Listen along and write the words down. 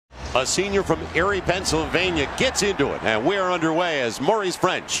A senior from Erie, Pennsylvania, gets into it, and we're underway as Maurice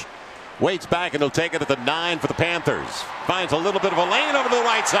French waits back, and he'll take it at the 9 for the Panthers. Finds a little bit of a lane over to the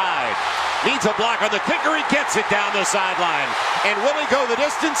right side. Needs a block on the kicker. He gets it down the sideline. And will he go the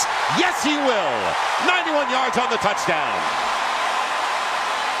distance? Yes, he will. 91 yards on the touchdown.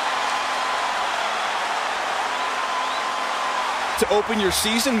 To open your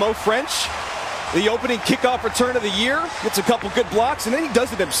season, Mo French, the opening kickoff return of the year, gets a couple good blocks, and then he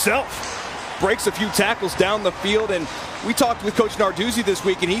does it himself. Breaks a few tackles down the field, and we talked with Coach Narduzzi this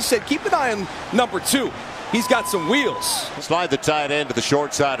week, and he said keep an eye on number 2. He's got some wheels. Slide the tight end to the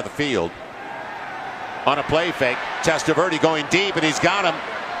short side of the field. On a play fake, Testaverde going deep, and he's got him.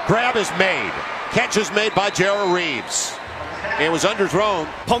 Grab is made. Catch is made by Gerald Reeves. It was underthrown.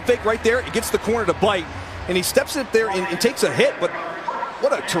 Pump fake right there. It gets the corner to bite, and he steps up there and takes a hit, but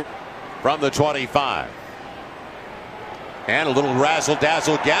what a... From the 25. And a little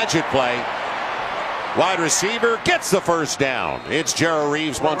razzle-dazzle gadget play. Wide receiver gets the first down. It's Gerald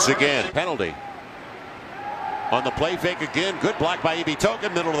Reeves once again. Penalty. On the play fake again. Good block by E.B.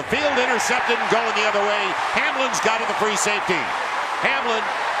 Token. Middle of the field. Intercepted and going the other way. Hamlin's got it, the free safety. Hamlin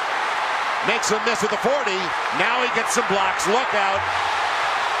makes a miss at the 40. Now he gets some blocks. Look out.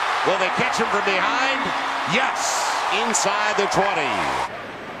 Will they catch him from behind? Yes. Inside the 20.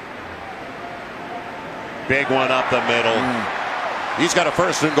 Big one up the middle. He's got a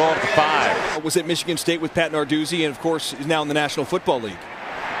first and goal at the 5. Was at Michigan State with Pat Narduzzi, and of course is now in the National Football League.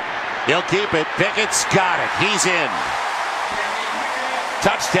 He'll keep it. Pickett's got it. He's in.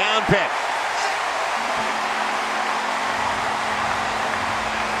 Touchdown Pitt.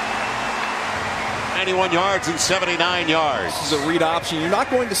 .91 yards and 79 yards. This is a read option. You're not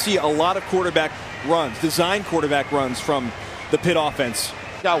going to see a lot of quarterback runs, design quarterback runs from the Pitt offense.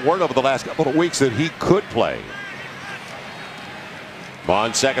 Got word over the last couple of weeks that he could play.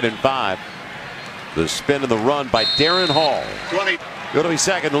 On 2nd and 5. The spin and the run by Darren Hall. 20. Going to be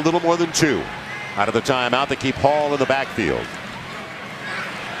second, a little more than 2. Out of the timeout, they keep Hall in the backfield.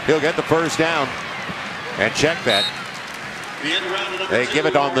 He'll get the first down. And check that. They give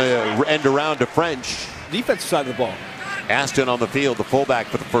it on the end around to French. Defensive side of the ball. Aston on the field, the fullback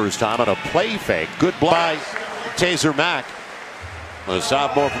for the first time on a play fake. Good block by Taser Mack. The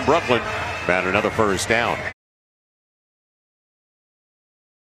sophomore from Brooklyn. Found another first down.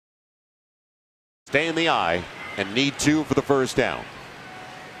 Stay in the eye and need 2 for the first down.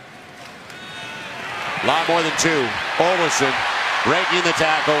 A lot more than 2. Olesen breaking the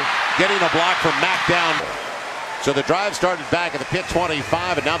tackle, getting a block from Mack down. So the drive started back at the Pitt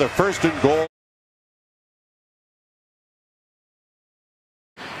 25, and now they're first and goal.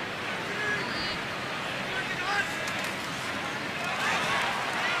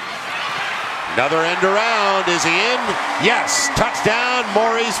 Another end around. Is he in? Yes. Touchdown,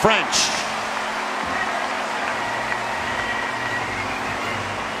 Maurice French.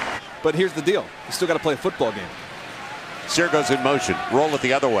 But here's the deal. You still got to play a football game. Sirgo's in motion. Roll it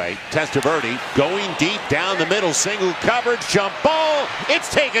the other way. Testaverde going deep down the middle. Single coverage. Jump ball.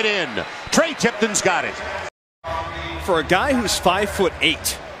 It's taken in. Trey Tipton's got it. For a guy who's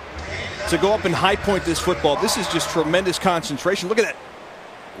 5'8" to go up and high point this football, this is just tremendous concentration. Look at that.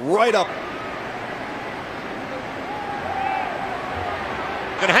 Right up.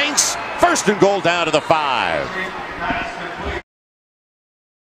 And Hanks, first and goal down to the 5.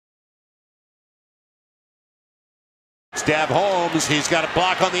 Stab Holmes, he's got a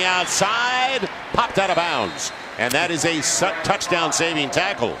block on the outside, popped out of bounds. And that is a touchdown saving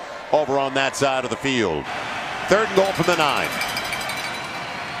tackle over on that side of the field. 3rd and goal from the 9.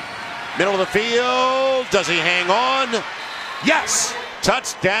 Middle of the field, does he hang on? Yes,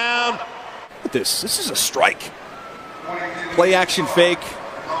 touchdown. Look at this, this is a strike. Play action fake.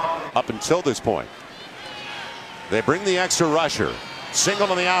 Up until this point, they bring the extra rusher.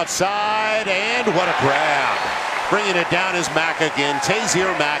 Single on the outside, and what a grab. Bringing it down is Mack again.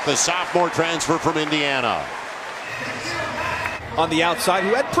 Taser Mack, the sophomore transfer from Indiana. On the outside,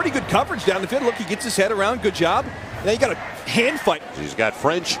 who had pretty good coverage down the field. Look, he gets his head around. Good job. Now you got a hand fight. He's got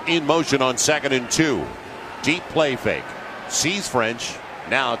French in motion on 2nd and 2. Deep play fake. Sees French.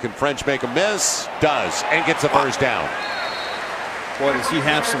 Now can French make a miss? Does, and gets a first down. Boy, does he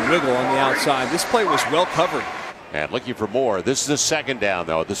have some wiggle on the outside. This play was well covered. And looking for more. This is a 2nd down,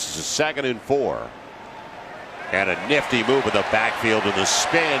 though. This is a 2nd and 4. And a nifty move in the backfield and the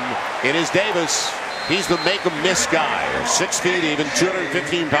spin. It is Davis. He's the make-em-miss guy. 6 feet even,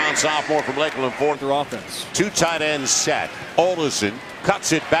 215-pound sophomore from Lakeland. Their offense. 2 tight ends set. Olesen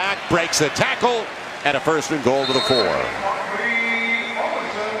cuts it back, breaks a tackle, and a first and goal to the 4.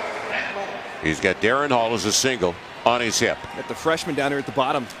 He's got Darren Hall as a single on his hip. Got the freshman down here at the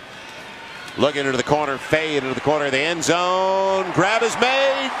bottom Looking into the corner, fade into the corner of the end zone. Grab is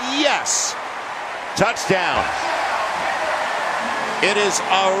made. Yes. Touchdown. It is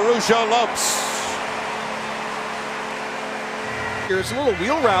Araujo Lopes. Here's a little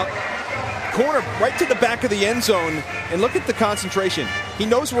wheel route. Corner right to the back of the end zone. And look at the concentration. He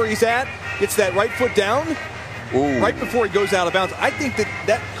knows where he's at. Gets that right foot down. Ooh. Right before he goes out of bounds. I think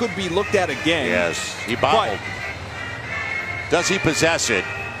that could be looked at again. Yes, he bobbled. Does he possess it?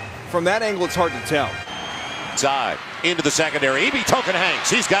 From that angle, it's hard to tell. Side into the secondary. E.B. Token Hanks.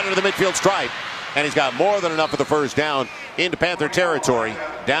 He's got into the midfield stripe. And he's got more than enough for the first down into Panther territory.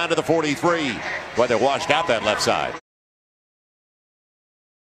 Down to the 43. Well, they washed out that left side.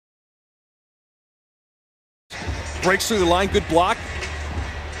 Breaks through the line. Good block.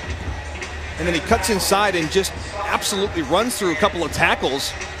 And then he cuts inside and just absolutely runs through a couple of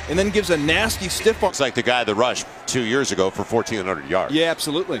tackles and then gives a nasty stiff arm. Looks like the guy that rushed 2 years ago for 1,400 yards. Yeah,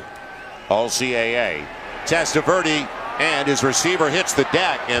 absolutely. All CAA. Testaverde and his receiver hits the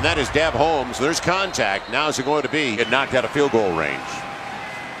deck, and that is Dev Holmes. There's contact. Now is it going to be get knocked out of field goal range.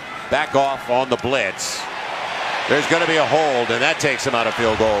 Back off on the blitz. There's going to be a hold, and that takes him out of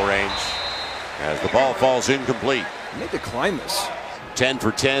field goal range as the ball falls incomplete. You need to climb this. 10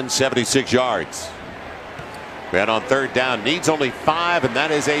 for 10, 76 yards. And on third down, needs only 5, and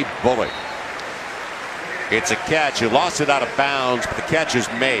that is a bullet. It's a catch. He lost it out of bounds, but the catch is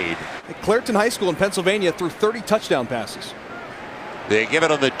made. At Clairton High School in Pennsylvania threw 30 touchdown passes. They give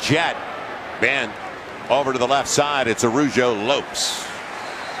it on the jet. Man, over to the left side, it's Araujo Lopes.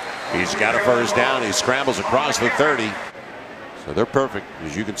 He's got a first down. He scrambles across the 30. So they're perfect,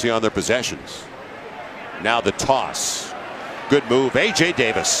 as you can see on their possessions. Now the toss. Good move, A.J.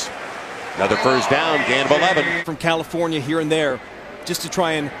 Davis. Another first down, gain of 11. From California here and there, just to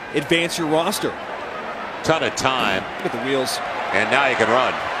try and advance your roster. Ton of time. Look at the wheels. And now he can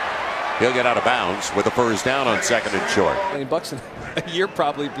run. He'll get out of bounds with a first down on second and short. $20 a year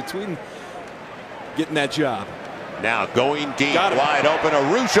probably between getting that job. Now going deep, wide open,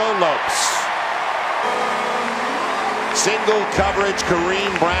 Araujo Lopes. Single coverage,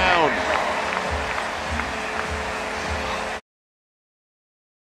 Kareem Brown.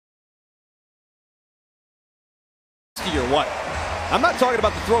 Or what? I'm not talking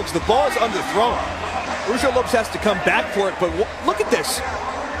about the throw because the ball is underthrown. Araujo Lopes has to come back for it, but look at this.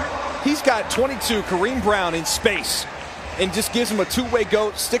 He's got 22, Kareem Brown in space, and just gives him a two-way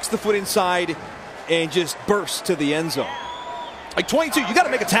go, sticks the foot inside, and just bursts to the end zone. Like 22, you got to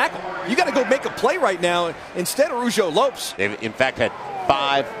make a tackle. You got to go make a play right now. Instead, Araujo Lopes. They've in fact had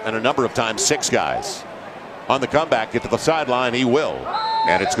 5 and a number of times 6 guys on the comeback. Get to the sideline, he will,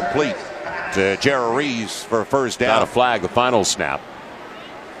 and it's complete to Jerry Reeves for a first down. Got a flag, the final snap,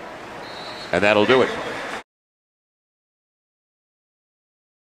 and that'll do it.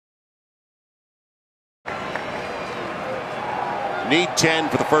 Need 10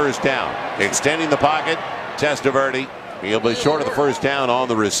 for the first down. Extending the pocket, Testaverde. He'll be short of the first down on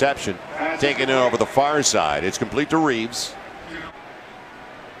the reception. Taking it over the far side. It's complete to Reeves.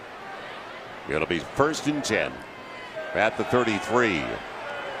 It'll be first and 10 at the 33.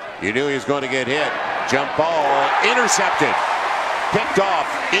 You knew he was going to get hit. Jump ball, intercepted. Picked off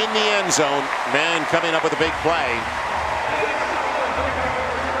in the end zone. Man coming up with a big play.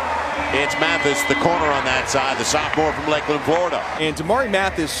 It's Mathis, the corner on that side, the sophomore from Lakeland, Florida. And Damari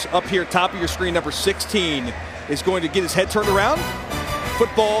Mathis, up here, top of your screen, number 16, is going to get his head turned around.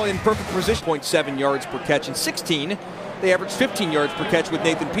 Football in perfect position, 0.7 yards per catch. And 16, they averaged 15 yards per catch with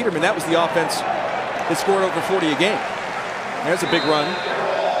Nathan Peterman. That was the offense that scored over 40 a game. There's a big run.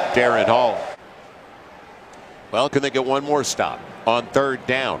 Darren Hall. Well, can they get one more stop on third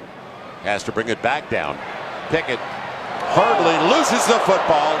down? Has to bring it back down. Pickett hardly loses the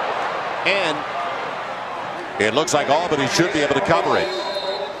football, and it looks like Albany should be able to cover it.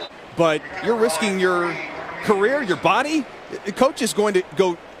 But you're risking your career, your body. The coach is going to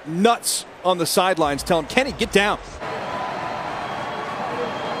go nuts on the sidelines. Tell him, Kenny, get down.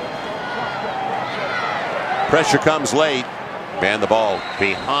 Pressure comes late. And the ball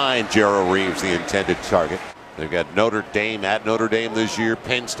behind Jerry Reeves, the intended target. They've got Notre Dame at Notre Dame this year.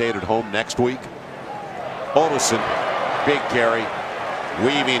 Penn State at home next week. Olison, big carry,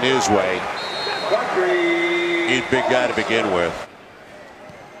 weaving his way. He's a big guy to begin with.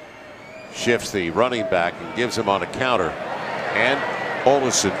 Shifts the running back and gives him on a counter. And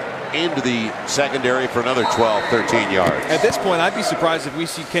Olison into the secondary for another 12, 13 yards. At this point, I'd be surprised if we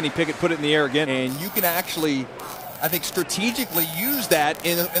see Kenny Pickett put it in the air again. And you can actually, I think, strategically use that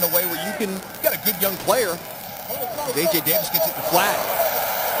in a way where you got a good young player. A.J. Davis gets it to flag.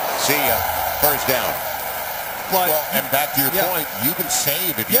 See ya. First down. But, well, and back to your point, you can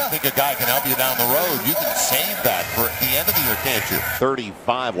save if you think a guy can help you down the road. You can save that for the end of the year, can't you?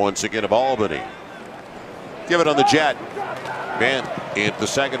 35 once again of Albany. Give it on the jet. Man, in the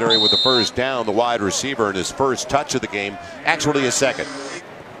secondary with the first down, the wide receiver in his first touch of the game, actually a second.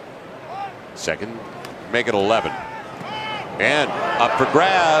 Second, make it 11. And up for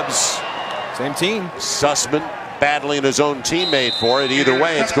grabs. Same team. Sussman battling his own teammate for it. Either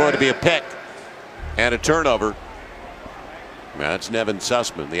way, it's going to be a pick and a turnover. That's Nevin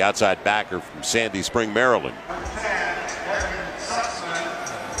Sussman, the outside backer from Sandy Spring, Maryland.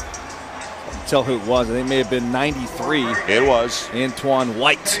 Tell who it was. I think it may have been 93. It was Antoine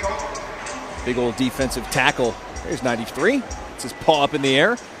White, big old defensive tackle. There's 93. It's his paw up in the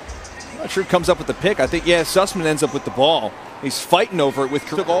air. I'm not sure it comes up with the pick. I think, yeah, Sussman ends up with the ball. He's fighting over it.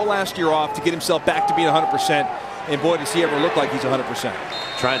 Took all last year off to get himself back to being 100%. And boy, does he ever look like he's 100%.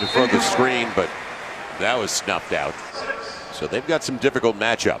 Trying to throw the screen, but that was snuffed out. So they've got some difficult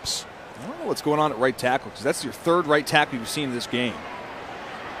matchups. I don't know what's going on at right tackle, because that's your third right tackle you've seen in this game.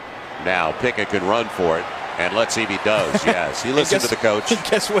 Now Pickett can run for it, and let's see if he does. Yes, he listened to the coach.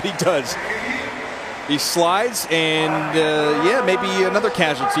 Guess what he does? He slides, and yeah, maybe another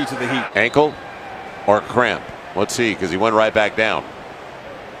casualty to the heat. Ankle or cramp? Let's see, because he went right back down.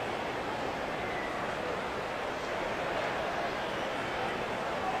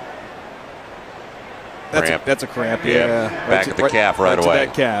 That's a cramp. Yeah, back at the calf right away. To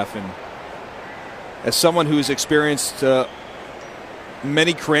that calf, and as someone who's experienced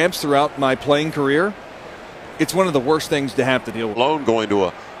many cramps throughout my playing career, it's one of the worst things to have to deal with. Alone going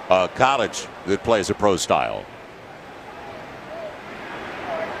to a college that plays a pro style.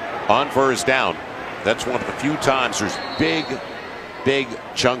 On first down, that's one of the few times there's big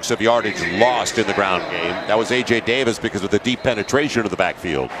chunks of yardage lost in the ground game. That was A.J. Davis because of the deep penetration of the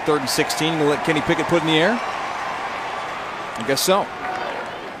backfield. 3rd and 16 to let Kenny Pickett put in the air? I guess so.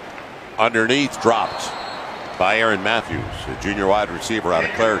 Underneath, dropped by Aaron Matthews, a junior wide receiver out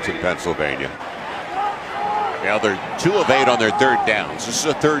of Clareton, Pennsylvania. Now they're 2 of 8 on their 3rd downs. This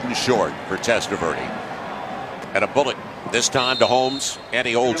is a 3rd and short for Testaverde. And a bullet this time to Holmes, and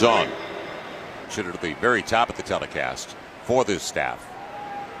he holds on. Should at the very top of the telecast for this staff.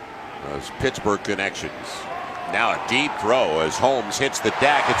 Those Pittsburgh connections. Now a deep throw as Holmes hits the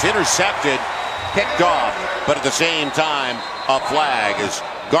deck. It's intercepted, picked off, but at the same time, a flag as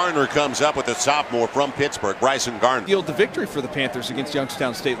Garner comes up with a sophomore from Pittsburgh, Bryson Garner. Sealed the victory for the Panthers against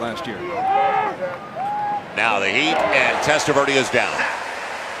Youngstown State last year. Now the heat, and Testaverde is down.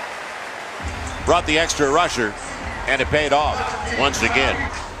 Brought the extra rusher, and it paid off once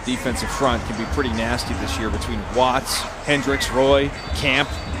again. Defensive front can be pretty nasty this year between Watts, Hendricks, Roy, Camp.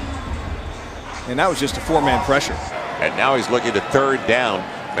 And that was just a 4-man pressure. And now he's looking at 3rd down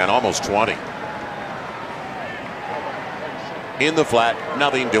and almost 20. In the flat,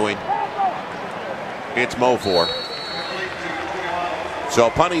 nothing doing. It's Mofor. So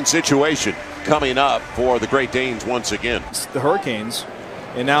a punting situation coming up for the Great Danes once again. It's the Hurricanes,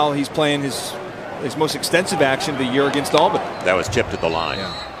 and now he's playing his most extensive action of the year against Albany. That was tipped at the line.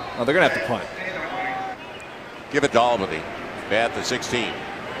 Yeah. Oh, they're going to have to punt. Give it to Albany. At the 16.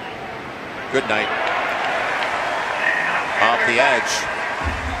 Good night. Off the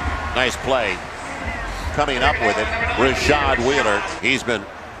edge. Nice play. Coming up with it, Rashad Wheeler. He's been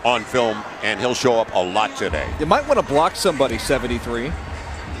on film, and he'll show up a lot today. You might want to block somebody, 73.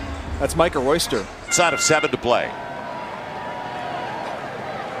 That's Micah Royster. Side of 7 to play.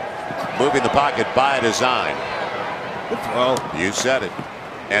 Moving the pocket by design. Good throw. You said it.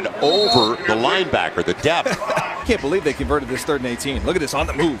 And over the linebacker, the depth. Can't believe they converted this 3rd and 18. Look at this on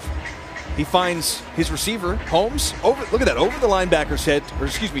the move. He finds his receiver, Holmes. Look at that, over the linebacker's head, or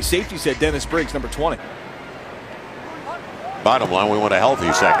excuse me, safety's head, Dennis Briggs, number 20. Bottom line, we want a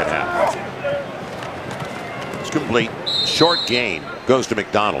healthy second half. It's complete. Short gain goes to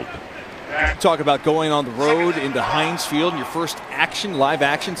McDonald. Talk about going on the road into Heinz Field, your first action, live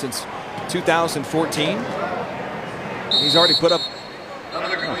action since 2014. He's already put up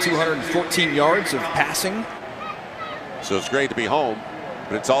 214 yards of passing. So it's great to be home,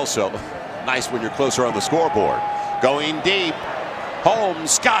 but it's also nice when you're closer on the scoreboard. Going deep.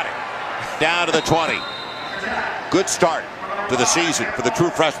 Holmes got it. Down to the 20. Good start to the season for the true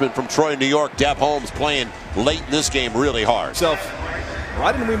freshman from Troy, New York. Dev Holmes playing late in this game really hard. So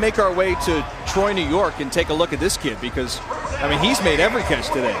why didn't we make our way to Troy, New York and take a look at this kid? Because, I mean, he's made every catch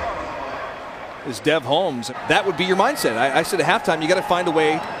today. Is Dev Holmes. That would be your mindset. I said at halftime, you got to find a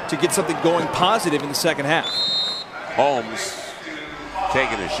way to get something going positive in the second half. Holmes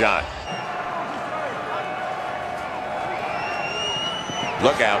taking a shot.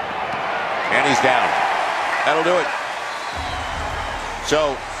 Look out. And he's down. That'll do it.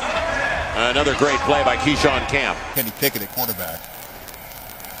 So, another great play by Keyshawn Camp. Kenny Pickett at cornerback.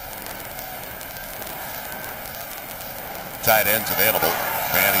 Tight ends available,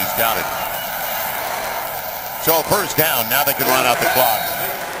 and he's got it. So first down, now they can run out the clock.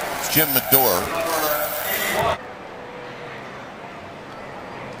 It's Jim Medore.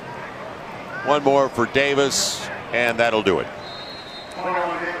 One more for Davis, and that'll do it.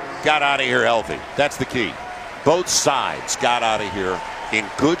 Got out of here healthy. That's the key. Both sides got out of here in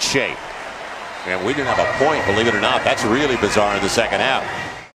good shape. And we didn't have a point, believe it or not. That's really bizarre in the second half.